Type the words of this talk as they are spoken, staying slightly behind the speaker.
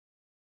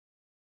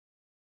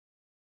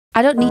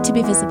I don't need to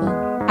be visible.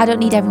 I don't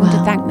need everyone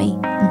to thank me.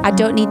 I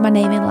don't need my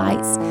name in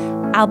lights.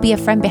 I'll be a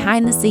friend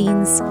behind the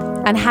scenes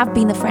and have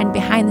been a friend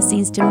behind the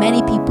scenes to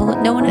many people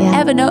that no one would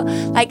ever know.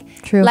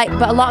 True.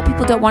 But a lot of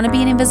people don't want to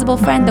be an invisible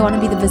friend. They want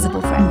to be the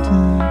visible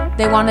friend.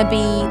 They want to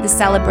be the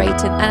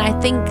celebrated. And I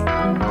think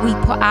we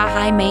put our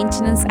high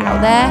maintenance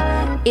out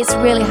there. It's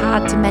really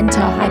hard to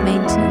mentor high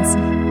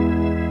maintenance.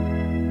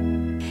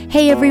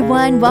 Hey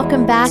everyone,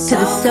 welcome back to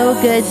the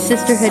So Good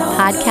Sisterhood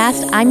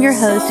podcast. I'm your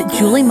host,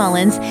 Julie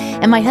Mullins,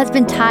 and my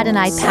husband Todd and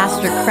I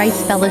pastor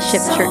Christ Fellowship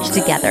Church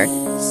together.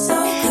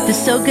 The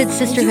So Good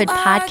Sisterhood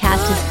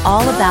podcast is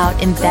all about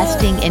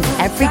investing in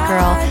every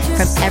girl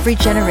from every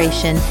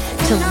generation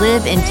to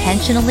live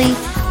intentionally,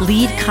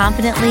 lead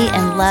confidently,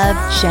 and love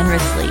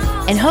generously.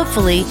 And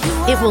hopefully,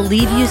 it will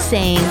leave you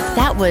saying,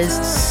 that was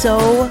so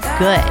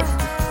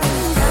good.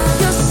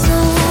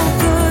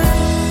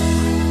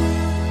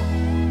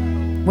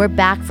 We're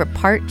back for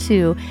part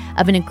 2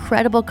 of an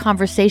incredible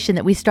conversation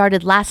that we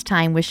started last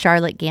time with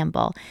Charlotte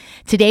Gambill.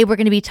 Today, we're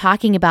going to be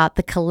talking about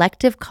the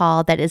collective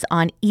call that is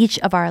on each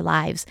of our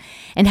lives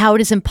and how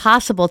it is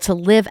impossible to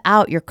live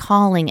out your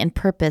calling and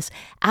purpose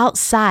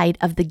outside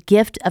of the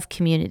gift of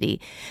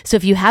community. So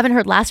if you haven't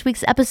heard last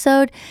week's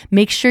episode,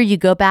 make sure you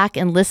go back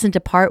and listen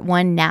to part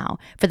 1 now.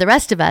 For the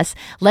rest of us,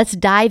 let's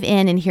dive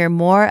in and hear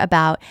more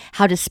about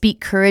how to speak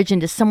courage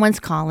into someone's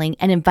calling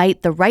and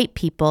invite the right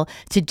people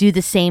to do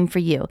the same for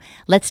you.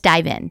 Let's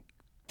dive in.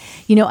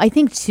 You know, I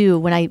think too,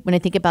 when I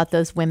think about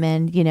those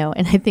women, you know,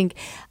 and I think,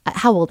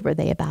 how old were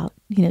they about?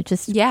 You know,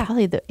 just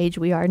probably the age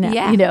we are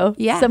now, you know,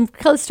 some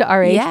close to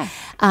our age. Yeah.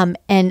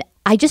 And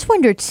I just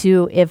wonder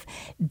too, if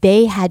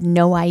they had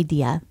no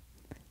idea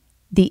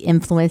the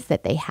influence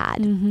that they had,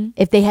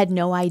 if they had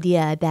no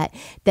idea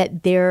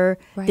that their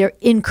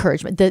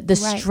encouragement, the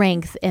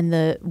strength and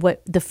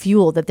the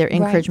fuel that their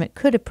encouragement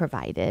could have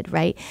provided,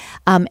 right?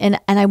 And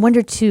I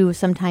wonder too,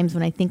 sometimes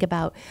when I think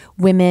about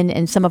women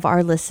and some of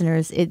our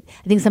listeners, I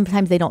think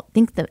sometimes they don't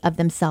think of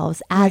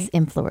themselves as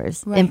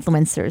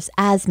influencers,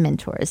 as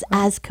mentors,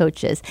 as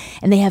coaches,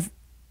 and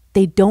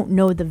they don't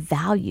know the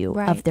value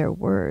of their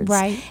words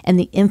and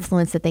the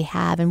influence that they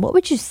have. And what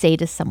would you say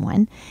to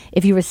someone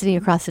if you were sitting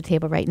across the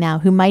table right now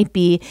who might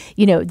be,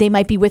 you know, they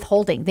might be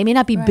withholding. They may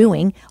not be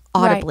booing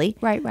audibly,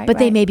 but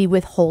they may be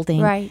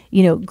withholding,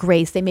 you know,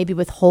 grace. They may be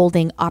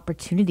withholding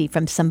opportunity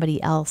from somebody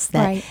else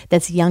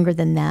that's younger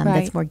than them,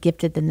 that's more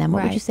gifted than them.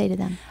 What would you say to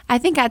them? I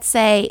think I'd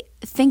say,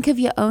 think of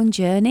your own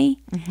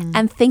journey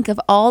and think of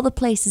all the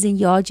places in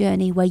your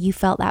journey where you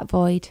felt that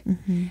void.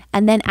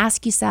 And then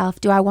ask yourself,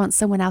 do I want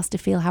someone else to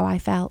feel how I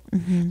felt?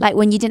 Like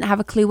when you didn't have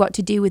a clue what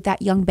to do with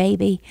that young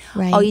baby,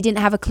 or you didn't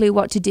have a clue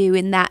what to do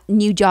in that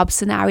new job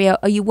scenario,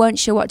 or you weren't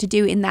sure what to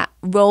do in that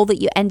role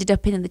that you ended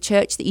up in the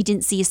church that you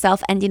didn't see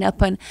yourself ending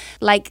up in.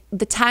 Like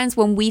the times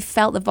when we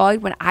felt the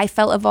void, when I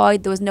felt a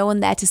void, there was no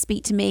one there to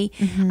speak to me.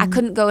 I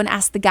couldn't go and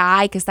ask the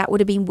guy because that would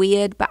have been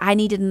weird, but I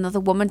needed another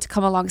woman to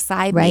come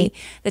alongside me.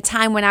 The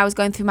time when I was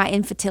going through my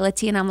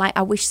infertility and I'm like,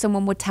 I wish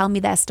someone would tell me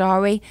their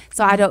story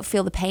so I don't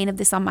feel the pain of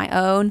this on my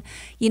own.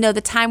 You know,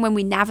 the time when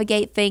we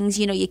navigate things,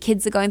 you know, your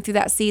kids are going through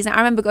that season. I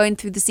remember going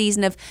through the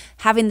season of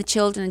having the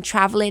children and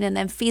traveling and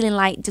then feeling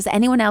like, does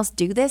anyone else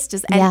do this?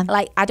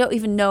 Like, I don't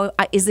even know,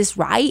 is this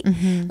right?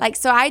 Like,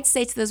 so I'd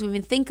say to those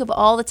women, think of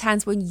all the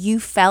times when you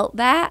felt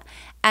that.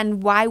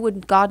 And why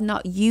would God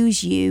not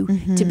use you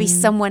to be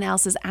someone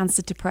else's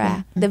answer to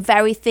prayer? The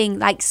very thing,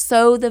 like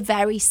sow the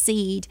very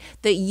seed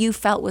that you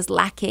felt was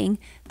lacking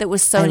that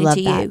was sown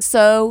into you.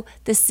 Sow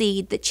the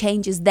seed that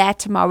changes their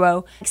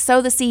tomorrow. Sow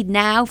the seed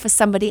now for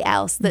somebody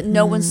else that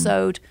no one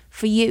sowed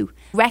for you.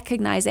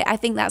 Recognize it. I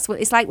think that's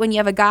what it's like when you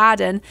have a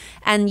garden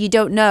and you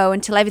don't know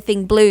until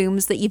everything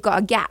blooms that you've got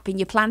a gap in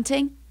your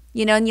planting.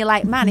 You know, and you're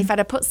like, man, if I'd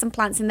have put some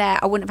plants in there,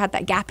 I wouldn't have had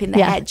that gap in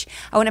the hedge.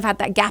 I wouldn't have had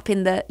that gap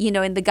in the, you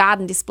know, in the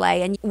garden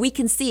display. And we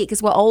can see it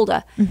because we're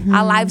older.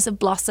 Our lives have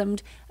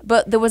blossomed,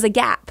 but there was a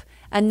gap.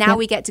 And now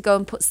we get to go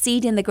and put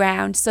seed in the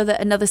ground so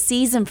that another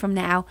season from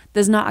now,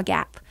 there's not a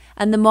gap.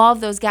 And the more of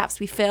those gaps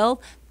we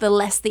fill, the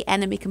less the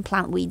enemy can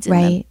plant weeds in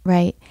them.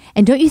 Right.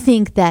 And don't you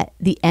think that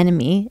the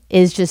enemy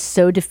is just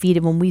so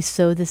defeated when we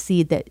sow the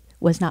seed that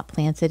was not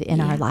planted in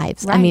our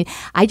lives? I mean,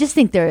 I just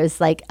think there is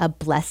like a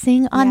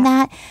blessing on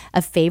that,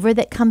 a favor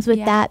that comes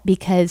with that,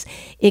 because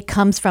it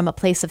comes from a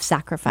place of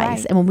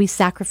sacrifice. And when we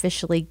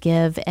sacrificially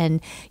give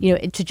and, you know,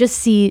 to just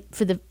see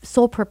for the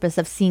sole purpose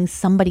of seeing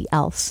somebody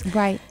else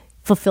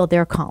fulfill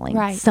their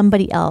calling,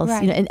 somebody else.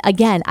 You know, and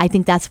again, I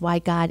think that's why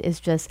God is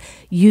just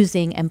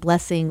using and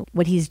blessing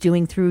what he's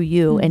doing through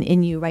you and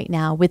in you right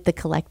now with the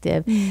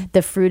collective.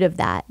 The fruit of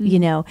that, you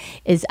know,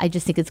 is, I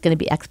just think it's going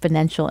to be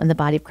exponential in the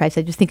body of Christ.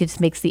 I just think it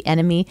just makes the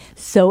enemy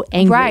so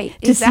angry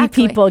to see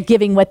people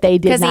giving what they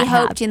did not have. Because he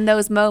hoped in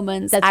those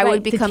moments I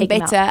would become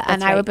bitter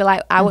and I would be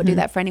like, I won't do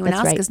that for anyone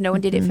else because no one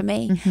did it for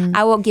me.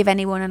 I won't give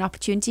anyone an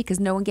opportunity because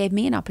no one gave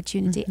me an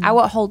opportunity. I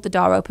won't hold the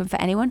door open for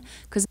anyone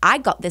because I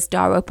got this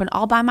door open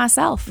all by myself.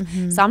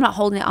 So I'm not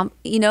holding it on,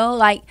 you know,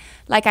 like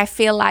I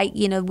feel like,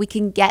 you know, we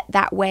can get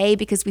that way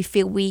because we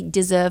feel we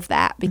deserve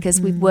that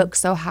because we've worked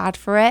so hard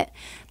for it.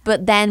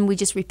 But then we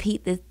just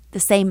repeat the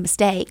same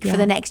mistake for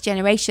the next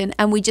generation,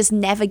 and we just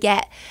never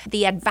get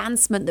the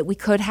advancement that we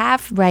could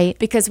have, right?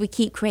 Because we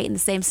keep creating the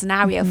same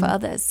scenario for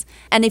others.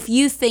 And if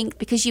you think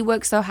because you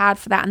work so hard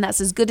for that and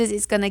that's as good as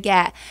it's going to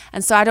get,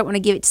 and so I don't want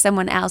to give it to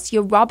someone else,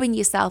 you're robbing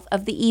yourself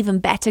of the even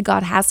better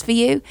God has for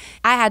you.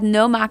 I had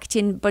no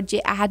marketing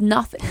budget. I had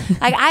nothing.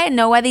 Like, I didn't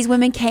know where these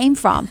women came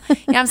from. You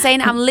know what I'm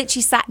saying? I'm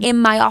literally sat in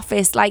my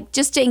office, like,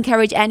 just to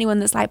encourage anyone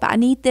that's like, but I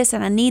need this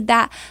and I need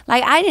that.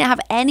 Like, I didn't have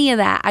any of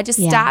that. I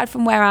just started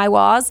from where I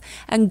was,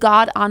 and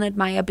God honored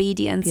my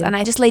obedience. And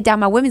I just laid down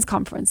my women's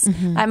conference.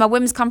 Like, my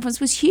women's conference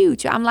was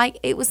huge. I'm like,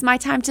 it was my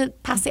time to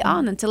pass it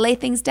on and to lay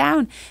things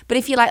down. But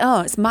if you're like,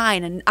 oh, it's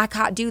mine and I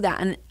can't do that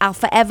and I'll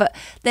forever,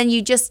 then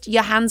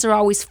your hands are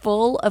always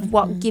full of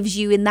what gives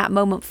you in that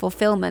moment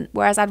fulfillment.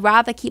 Whereas I'd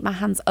rather keep my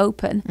hands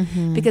open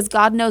because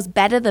God knows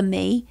better than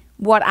me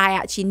what I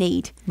actually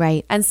need.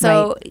 Right. And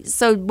so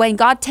when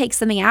God takes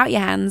something out your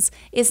hands,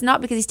 it's not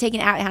because he's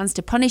taking it out your hands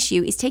to punish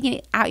you. He's taking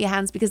it out your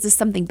hands because there's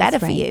something better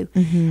for you.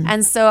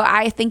 And so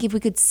I think if we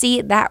could see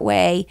it that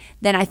way,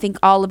 then I think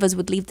all of us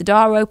would leave the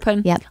door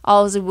open.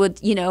 All of us would,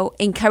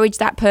 encourage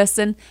that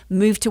person,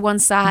 move to one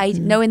side,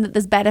 knowing that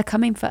there's better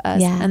coming for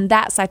us. And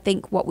that's, I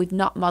think, what we've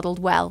not modeled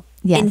well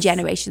in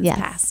generations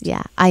past.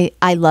 Yeah,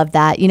 I love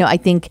that. I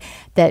think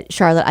that,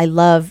 Charlotte, I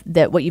love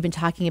that what you've been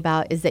talking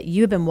about is that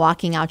you have been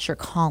walking out your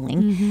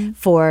calling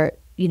for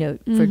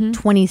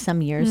 20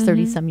 some years,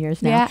 30 some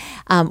years now,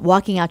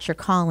 walking out your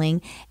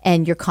calling,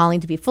 and your calling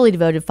to be fully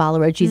devoted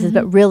follower of Jesus,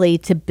 but really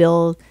to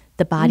build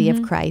the body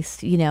of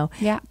Christ,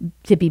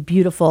 to be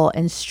beautiful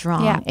and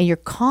strong. And your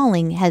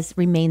calling has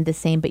remained the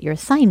same, but your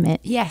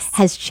assignment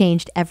has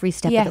changed every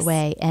step of the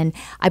way. And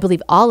I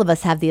believe all of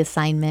us have the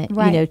assignment,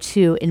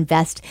 to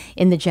invest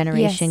in the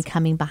generation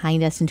coming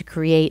behind us and to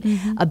create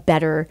a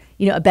better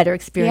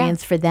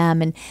experience for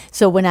them. And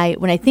so when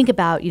I think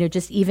about,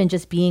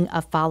 just being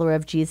a follower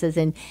of Jesus,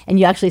 and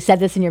you actually said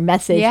this in your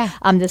message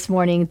this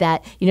morning,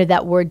 that,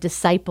 that word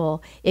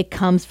disciple, it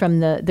comes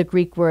from the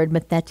Greek word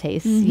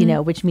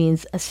mathetes, which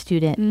means a student,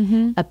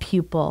 a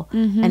pupil,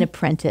 an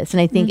apprentice.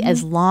 And I think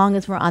as long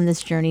as we're on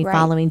this journey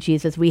following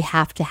Jesus, we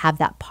have to have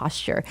that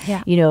posture.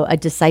 A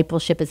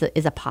discipleship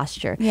is a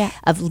posture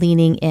of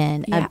leaning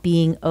in, of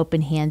being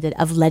open-handed,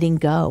 of letting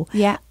go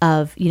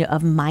of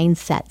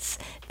mindsets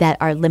that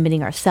are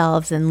limiting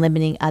ourselves and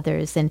limiting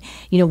others. And,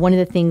 one of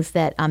the things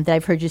that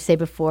I've heard you say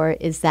before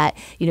is that,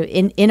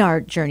 in our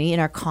journey, in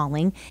our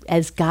calling,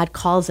 as God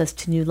calls us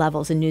to new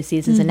levels and new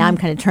seasons, and now I'm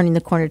kind of turning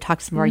the corner to talk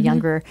to some of our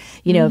younger,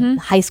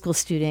 high school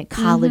student,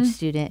 college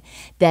student,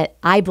 that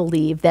I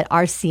believe that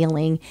our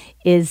ceiling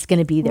is going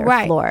to be their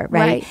floor,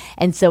 right?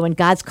 And so when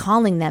God's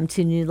calling them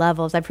to new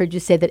levels, I've heard you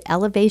say that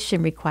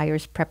elevation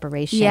requires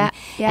preparation.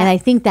 And I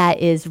think that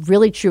is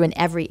really true in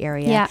every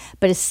area,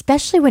 but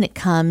especially when it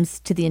comes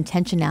to the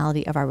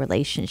intentionality of our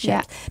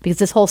relationships, because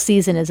this whole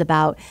season is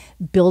about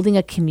building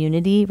a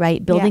community,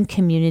 right? Building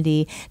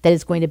community that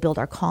is going to build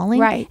our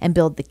calling and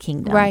build the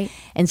kingdom.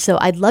 And so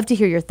I'd love to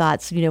hear your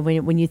thoughts,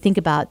 when you think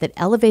about that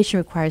elevation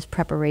requires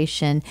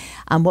preparation,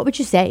 what would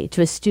you say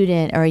to a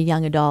student or a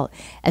young adult,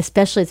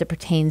 especially as it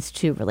pertains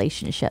to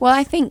relationships? Well,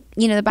 I think,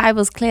 the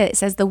Bible's clear. It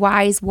says the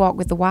wise walk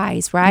with the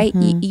wise, right?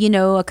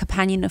 A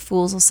companion of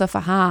fools will suffer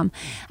harm.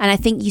 And I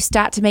think you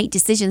start to make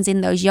decisions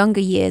in those younger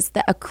years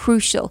that are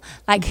crucial.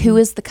 Like, who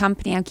is the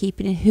company I'm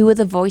keeping and who are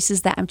the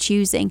voices that I'm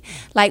choosing?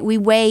 Like, we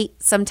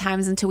wait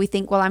sometimes until we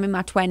think, well, I'm in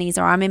my 20s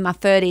or I'm in my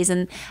 30s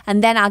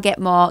and then I'll get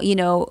more,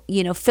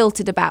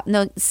 filtered about.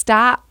 No,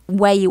 start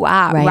where you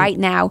are right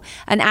now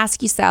and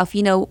ask yourself,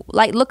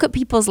 look at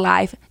people's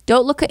life.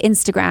 Don't look at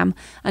Instagram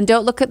and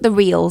don't look at the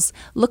reels.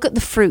 Look at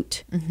the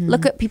fruit.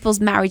 Look at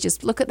people's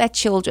marriages. Look at their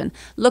children.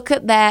 Look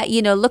at their,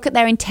 look at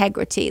their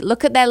integrity.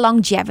 Look at their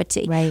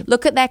longevity.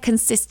 Look at their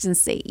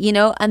consistency,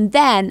 and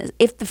then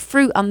if the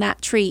fruit on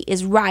that tree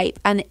is ripe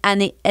and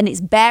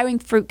it's bearing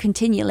fruit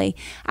continually,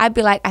 I'd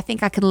be like, I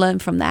think I can learn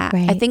from that.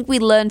 I think we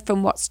learn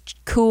from what's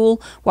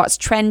cool, what's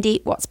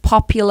trendy, what's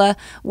popular,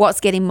 what's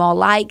getting more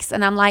likes.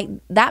 And I'm like,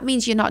 that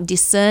means you're not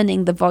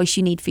discerning the voice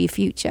you need for your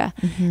future.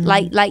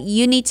 Like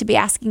you need to be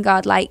asking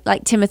God,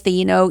 like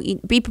Timothy,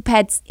 be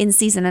prepared in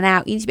season and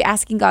out. You need to be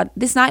asking God,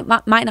 this night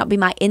might not be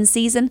my in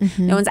season.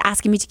 No one's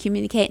asking me to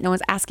communicate. No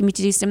one's asking me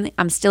to do something.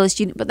 I'm still a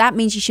student, but that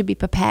means you should be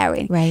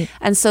preparing.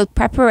 And so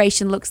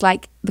preparation looks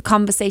like the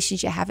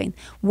conversations you're having,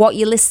 what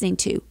you're listening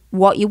to,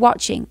 what you're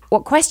watching,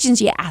 what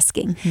questions you're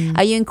asking.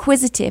 Are you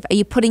inquisitive? Are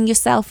you putting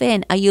yourself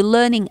in? Are you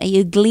learning? Are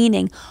you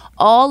gleaning?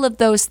 All of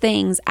those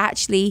things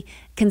actually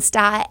can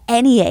start at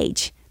any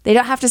age. They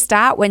don't have to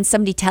start when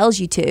somebody tells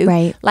you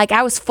to. Like,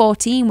 I was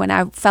 14 when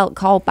I felt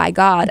called by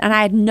God, and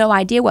I had no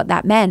idea what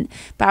that meant.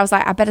 But I was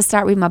like, I better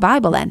start reading my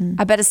Bible then.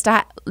 I better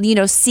start,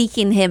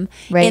 seeking him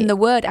in the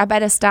Word. I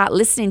better start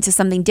listening to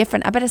something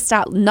different. I better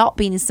start not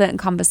being in certain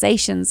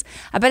conversations.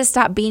 I better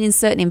start being in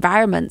certain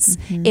environments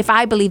if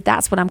I believe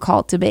that's what I'm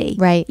called to be.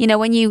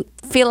 When you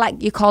feel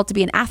like you're called to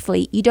be an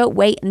athlete, you don't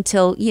wait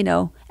until,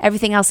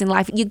 everything else in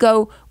life. You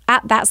go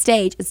at that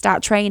stage and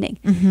start training.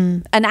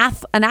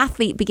 An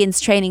athlete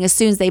begins training as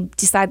soon as they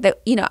decide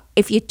that, you know,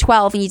 if you're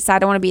 12 and you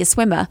decide I want to be a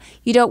swimmer,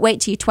 you don't wait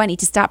till you're 20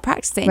 to start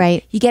practicing.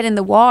 Right. You get in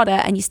the water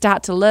and you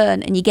start to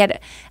learn, and you get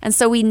it. And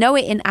so we know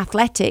it in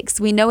athletics,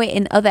 we know it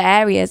in other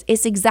areas.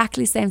 It's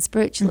exactly the same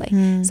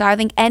spiritually. So I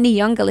think any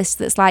younger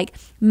listener that's like,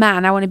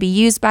 man, I want to be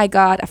used by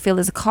God, I feel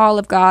there's a call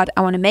of God,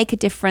 I want to make a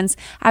difference,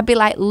 I'd be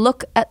like,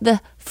 look at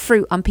the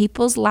fruit on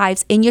people's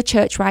lives in your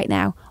church right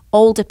now.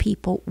 Older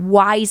people,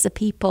 wiser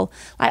people,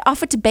 like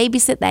offer to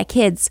babysit their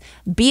kids,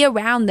 be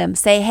around them,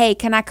 say, hey,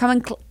 can I come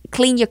and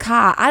clean your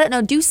car? I don't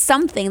know, do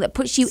something that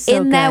puts you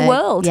in their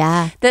world.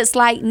 Yeah. That's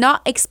like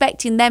not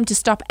expecting them to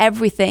stop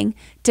everything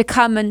to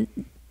come and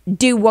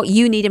do what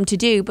you need him to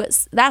do.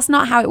 But that's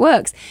not how it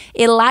works.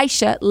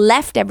 Elisha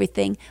left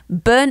everything,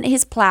 burnt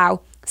his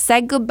plow,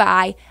 said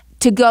goodbye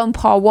to go and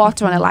pour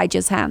water on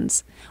Elijah's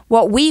hands.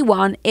 What we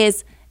want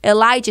is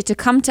Elijah to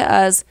come to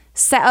us,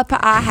 set up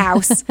at our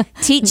house,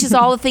 teach us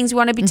all the things we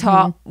want to be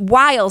taught,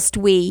 whilst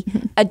we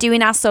are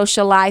doing our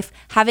social life,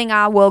 having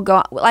our world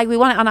go, like we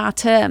want it on our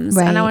terms.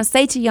 Right. And I want to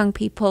say to young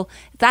people,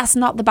 that's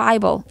not the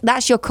Bible.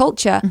 That's your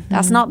culture.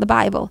 That's not the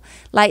Bible.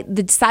 Like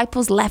the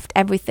disciples left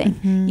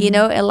everything. You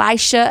know,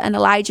 Elisha and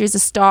Elijah is a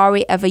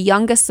story of a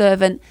younger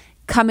servant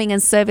coming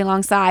and serving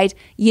alongside,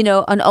 you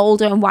know, an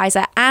older and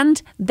wiser,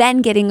 and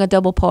then getting a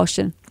double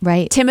portion.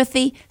 Right.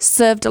 Timothy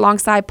served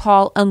alongside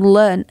Paul and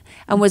learned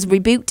and was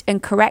rebuked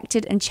and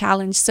corrected and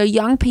challenged. So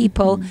young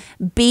people,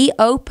 be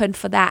open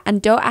for that and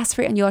don't ask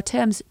for it on your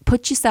terms.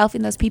 Put yourself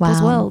in those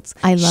people's worlds.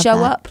 I love Show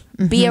that. up,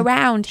 be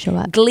around, Show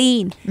up.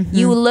 glean.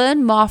 You will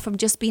learn more from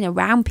just being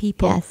around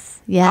people. Yes.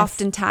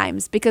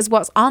 Oftentimes, because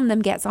what's on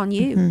them gets on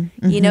you.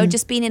 You know,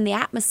 just being in the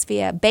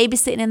atmosphere,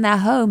 babysitting in their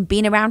home,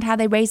 being around how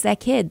they raise their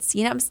kids.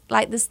 You know,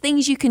 like there's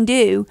things you can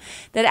do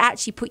that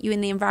actually put you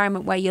in the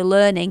environment where you're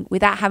learning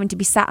without having to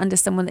be sat under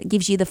someone that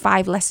gives you the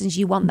 5 lessons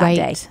you want that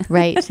day.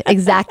 Right,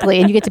 exactly.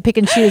 And you get to pick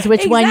and choose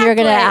which one you're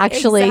going to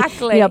actually,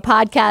 you know,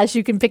 podcast.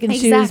 You can pick and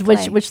choose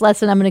which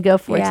lesson I'm going to go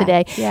for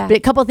today. Yeah. But a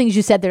couple of things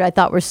you said there I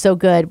thought were so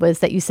good was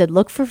that you said,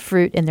 look for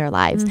fruit in their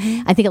lives.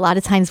 I think a lot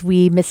of times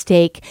we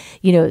mistake,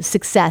 you know,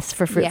 success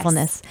for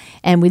fruitfulness.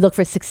 And we look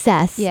for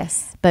success.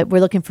 Yes. But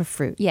we're looking for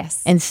fruit.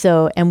 Yes. And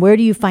so, and where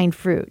do you find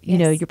fruit? You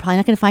know, you're probably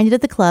not going to find it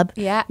at the club.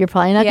 Yeah. You're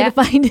probably not going to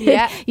find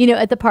it, you know,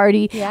 at the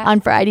party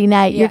on Friday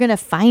night. You're going to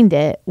find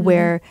it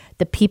where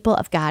the people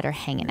of God are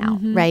hanging out,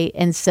 right?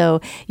 And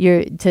so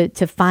you're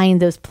to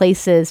find those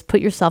places, put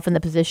yourself in the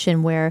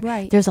position where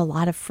there's a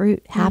lot of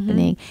fruit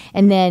happening.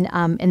 And then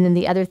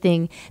the other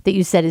thing that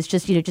you said is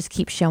just, you know, just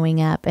keep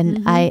showing up.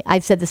 And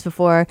I've said this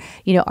before,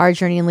 you know, our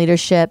journey in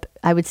leadership,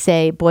 I would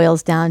say,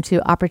 boils down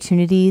to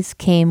opportunities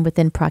came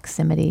within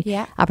proximity.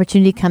 Yeah.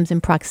 Opportunity comes in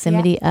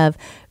proximity of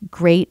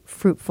great,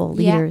 fruitful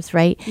leaders,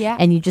 right? Yeah.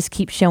 And you just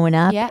keep showing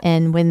up. Yeah.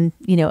 And when,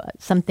 you know,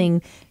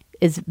 something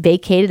is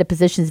vacated, a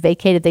position is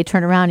vacated, they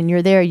turn around and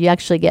you're there, you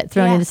actually get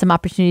thrown into some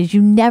opportunities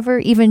you never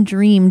even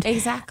dreamed,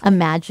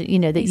 imagine, you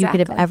know, that you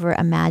could have ever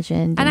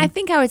imagined. And I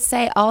think I would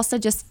say also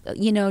just,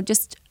 you know,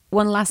 just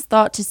one last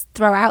thought to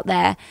throw out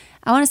there.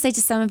 I want to say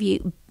to some of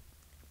you,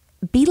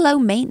 be low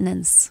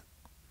maintenance.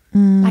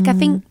 Like I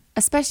think,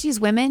 especially as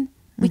women,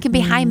 we can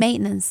be high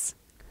maintenance.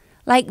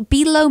 Like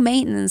be low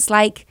maintenance.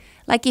 Like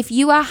if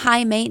you are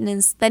high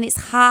maintenance, then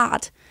it's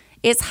hard.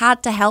 It's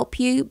hard to help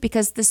you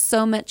because there's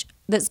so much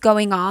that's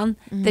going on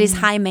that is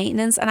high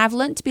maintenance. And I've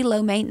learned to be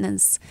low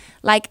maintenance.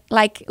 Like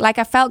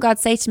I felt God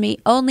say to me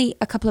only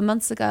a couple of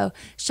months ago,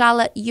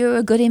 Charlotte, you're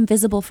a good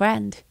invisible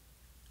friend.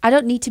 I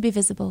don't need to be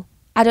visible.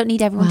 I don't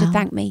need everyone to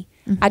thank me.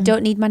 I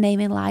don't need my name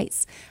in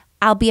lights.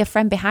 I'll be a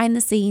friend behind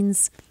the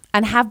scenes.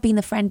 And have been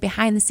a friend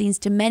behind the scenes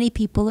to many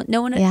people that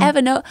no one would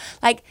ever know.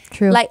 But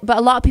a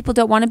lot of people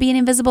don't want to be an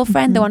invisible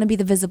friend. They want to be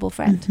the visible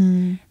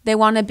friend. They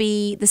want to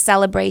be the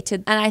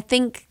celebrated. And I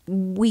think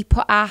we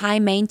put our high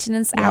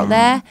maintenance out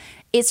there.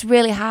 It's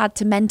really hard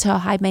to mentor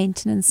high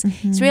maintenance.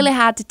 It's really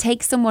hard to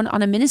take someone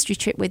on a ministry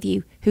trip with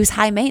you who's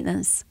high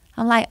maintenance.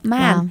 I'm like,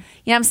 man,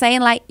 you know what I'm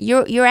saying? Like,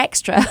 you're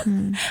extra.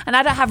 And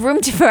I don't have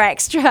room for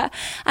extra.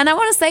 And I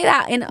want to say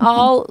that in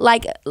all,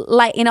 like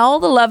in all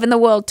the love in the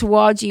world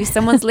towards you.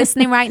 Someone's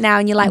listening right now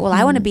and you're like, well,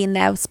 I want to be in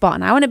their spot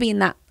and I want to be in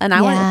that. And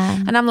I want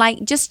to, and I'm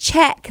like, just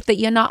check that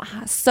you're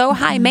not so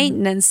high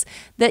maintenance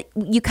that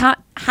you can't,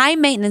 high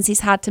maintenance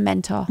is hard to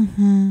mentor.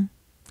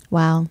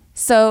 Wow.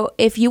 So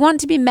if you want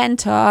to be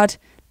mentored,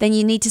 then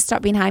you need to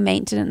stop being high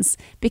maintenance.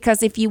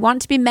 Because if you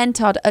want to be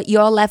mentored at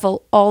your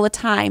level all the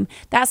time,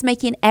 that's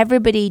making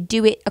everybody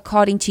do it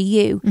according to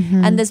you.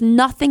 And there's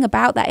nothing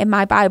about that in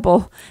my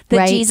Bible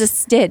that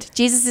Jesus did.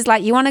 Jesus is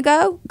like, you want to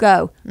go?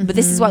 Go. But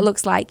this is what it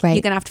looks like. You're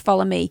going to have to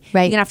follow me.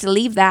 You're going to have to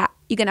leave that.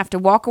 You're going to have to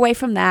walk away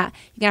from that.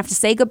 You're going to have to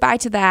say goodbye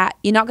to that.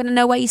 You're not going to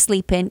know where you're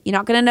sleeping. You're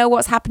not going to know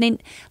what's happening.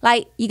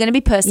 Like, you're going to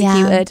be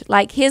persecuted.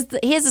 Like, here's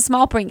a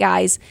small print,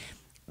 guys.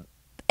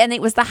 And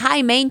it was the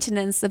high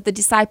maintenance of the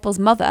disciples'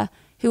 mother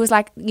who was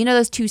like, you know,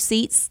 those 2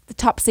 seats, the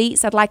top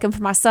seats, I'd like them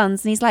for my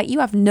sons. And he's like, you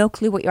have no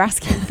clue what you're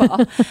asking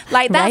for.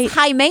 Like, that's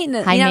high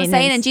maintenance. You know what I'm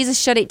saying? And Jesus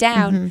shut it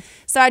down.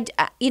 So,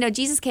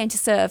 Jesus came to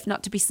serve,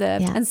 not to be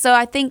served. And so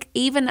I think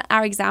even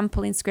our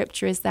example in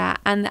scripture is that.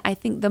 And I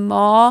think the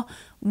more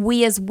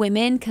we as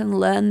women can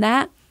learn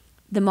that,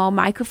 the more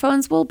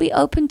microphones will be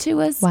open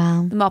to us.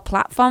 Wow. The more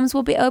platforms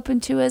will be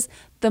open to us.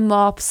 The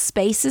more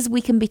spaces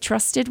we can be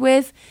trusted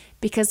with,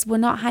 because we're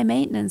not high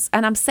maintenance.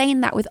 And I'm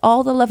saying that with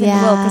all the love in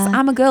the world, because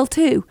I'm a girl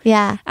too.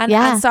 Yeah.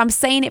 And so I'm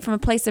saying it from a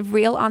place of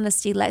real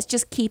honesty. Let's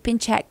just keep in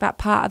check that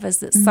part of us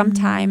that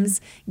sometimes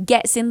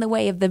gets in the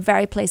way of the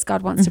very place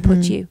God wants to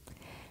put you.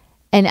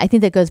 And I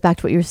think that goes back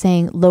to what you were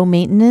saying. Low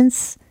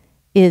maintenance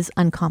is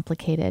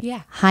uncomplicated.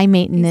 Yeah. High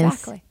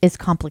maintenance is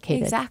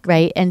complicated. Exactly.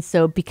 Right. And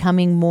so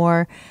becoming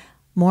more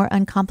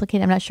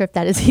uncomplicated. I'm not sure if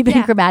that is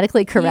even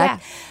grammatically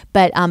correct.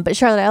 But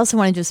Charlotte, I also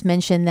want to just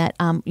mention that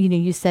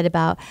you said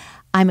about,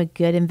 I'm a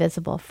good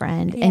invisible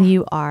friend, and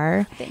you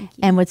are. Thank you.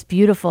 And what's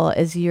beautiful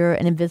is you're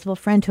an invisible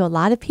friend to a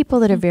lot of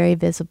people that are very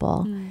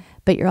visible,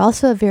 but you're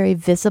also a very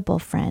visible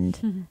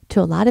friend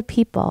to a lot of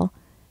people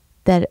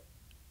that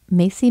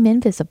may seem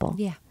invisible.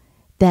 Yeah.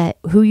 That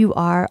who you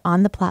are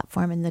on the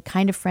platform and the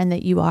kind of friend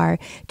that you are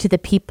to the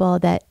people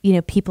that,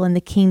 people in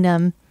the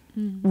kingdom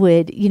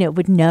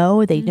would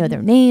know, they know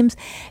their names,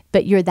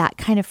 but you're that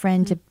kind of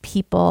friend to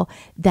people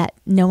that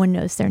no one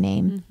knows their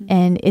name.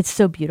 And it's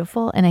so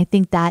beautiful. And I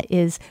think that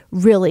is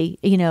really,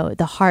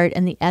 the heart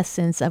and the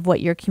essence of what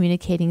you're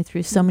communicating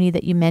through so many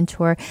that you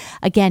mentor.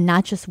 Again,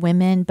 not just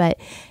women, but,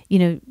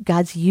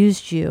 God's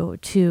used you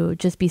to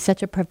just be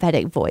such a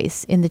prophetic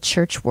voice in the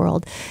church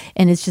world.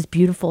 And it's just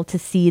beautiful to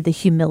see the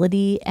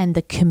humility and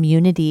the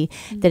community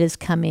that is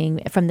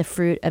coming from the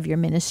fruit of your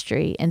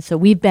ministry. And so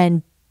we've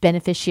been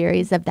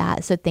beneficiaries of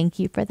that. So thank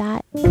you for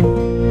that.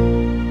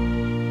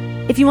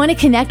 If you want to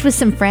connect with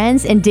some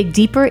friends and dig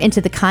deeper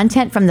into the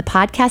content from the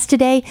podcast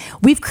today,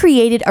 we've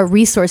created a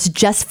resource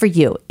just for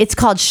you. It's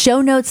called Show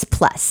Notes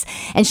Plus.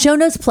 And Show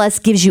Notes Plus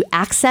gives you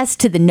access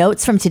to the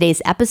notes from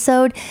today's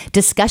episode,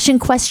 discussion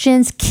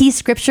questions, key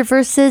scripture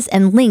verses,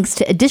 and links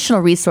to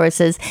additional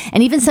resources,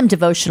 and even some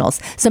devotionals.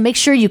 So make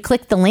sure you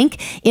click the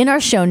link in our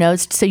show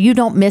notes so you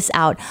don't miss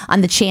out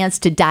on the chance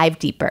to dive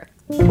deeper.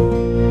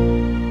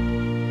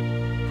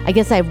 I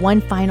guess I have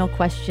one final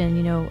question.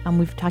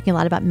 We've been talking a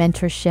lot about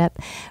mentorship.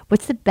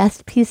 What's the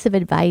best piece of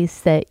advice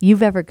that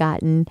you've ever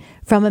gotten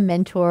from a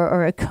mentor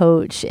or a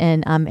coach,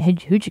 and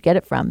who'd you get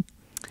it from?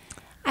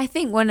 I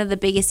think one of the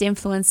biggest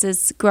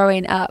influences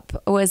growing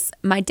up was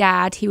my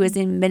dad. He was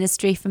in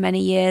ministry for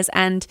many years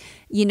and,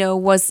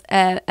 was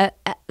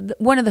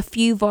one of the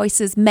few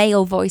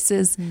male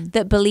voices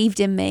that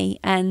believed in me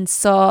and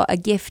saw a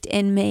gift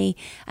in me.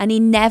 And he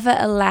never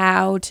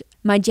allowed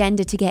my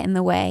gender to get in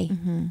the way.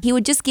 He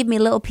would just give me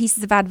little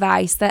pieces of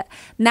advice that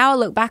now I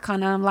look back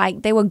on and I'm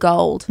like, they were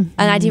gold.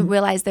 And I didn't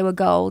realize they were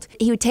gold.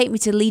 He would take me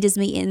to leaders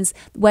meetings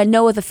where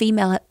no other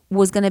female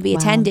was going to be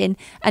attending,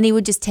 and he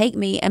would just take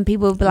me and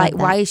people would be like,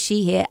 why is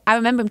she here? I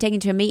remember him taking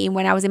to a meeting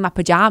when I was in my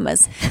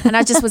pajamas and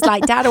I just was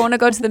like, Dad, I want to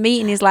go to the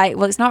meeting. He's like,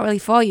 well, it's not really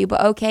for you,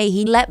 but okay.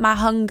 He let my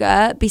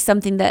hunger be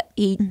something that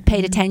he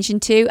paid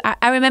attention to.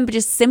 I remember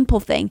just simple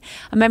thing.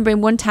 I remember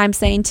him one time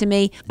saying to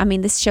me,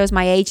 this shows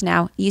my age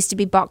now. It used to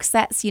be box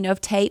sets,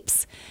 of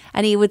tapes,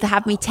 and he would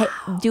have me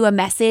do a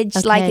message,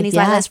 and he's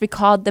like, let's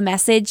record the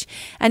message,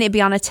 and it'd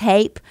be on a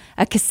tape,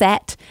 a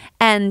cassette,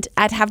 and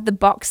I'd have the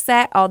box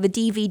set or the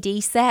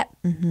DVD set,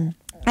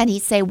 and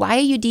he'd say, why are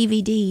your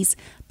DVDs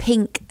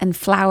pink and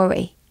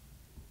flowery?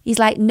 He's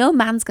like, no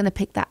man's going to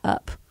pick that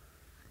up.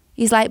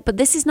 He's like, but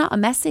this is not a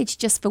message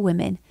just for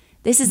women.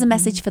 This is a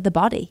message for the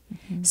body.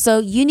 So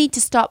you need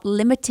to stop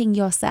limiting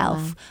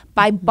yourself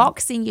by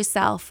boxing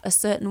yourself a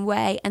certain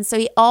way. And so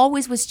he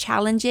always was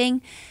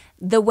challenging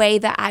the way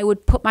that I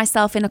would put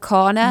myself in a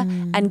corner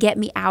and get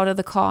me out of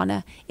the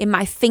corner in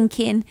my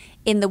thinking,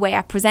 in the way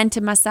I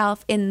presented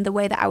myself, in the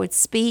way that I would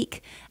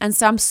speak. And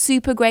so I'm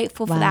super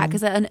grateful for that,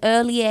 because at an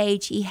early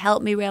age, he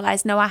helped me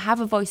realize, no, I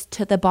have a voice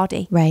to the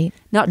body. Right.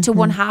 Not to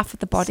one half of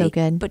the body,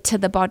 but to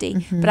the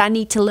body. But I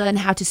need to learn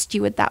how to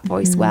steward that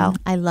voice well.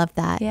 I love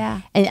that.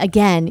 Yeah. And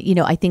again,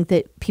 I think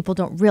that people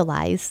don't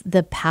realize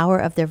the power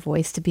of their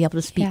voice to be able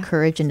to speak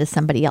courage into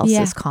somebody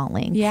else's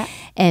calling. Yeah.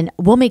 And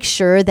we'll make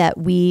sure that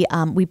we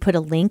put a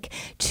link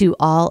to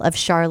all of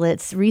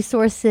Charlotte's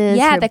resources.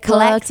 Yeah, the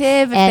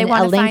collective, if they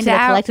want to find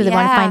out. Collective, they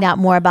want to find out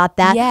more about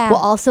that. Yeah. We'll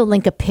also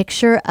link a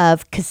picture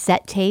of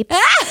cassette tapes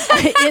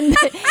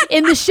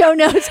in the show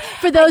notes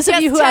for those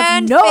of you who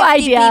have no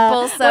idea.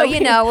 People,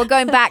 so, we're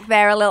going back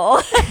there a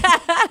little.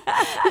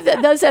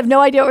 Those who have no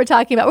idea what we're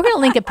talking about. We're going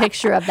to link a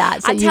picture of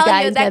that. So I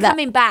tell you, they're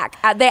coming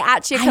back. They're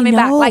actually coming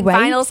back. Like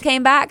vinyls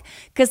came back.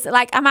 Because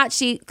I'm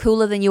actually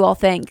cooler than you all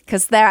think,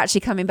 because they're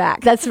actually coming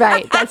back. That's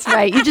right. That's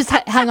right. You just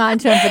hung on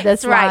to them for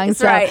this long.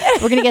 That's right.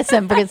 We're going to get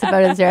some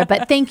photos there.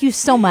 But thank you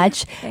so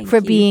much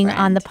for being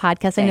on the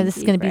podcast. I know this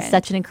is going to be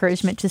such an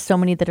encouragement to so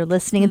many that are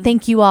listening. And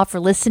thank you all for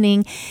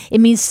listening. It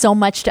means so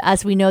much to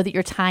us. We know that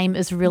your time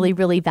is really,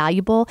 really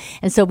valuable.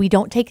 And so we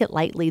don't take it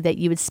lightly that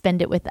you would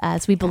spend it with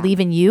us. We believe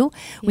in you.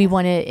 We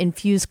want to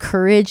infuse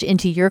courage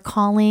into your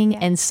calling.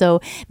 And so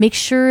make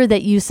sure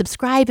that you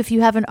subscribe if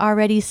you haven't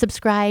already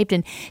subscribed,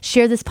 and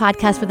share this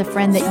podcast with a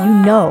friend that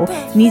you know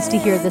needs to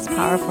hear this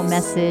powerful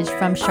message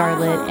from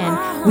Charlotte.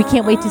 And we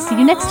can't wait to see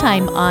you next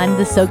time on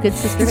the So Good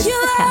Sisterhood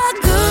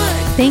podcast.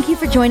 Thank you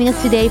for joining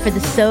us today for the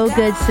So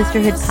Good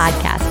Sisterhood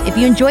podcast. If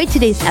you enjoyed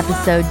today's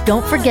episode,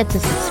 don't forget to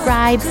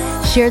subscribe,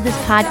 share this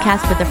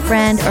podcast with a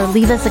friend, or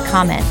leave us a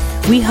comment.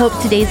 We hope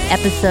today's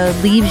episode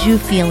leaves you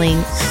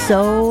feeling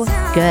so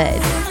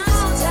good.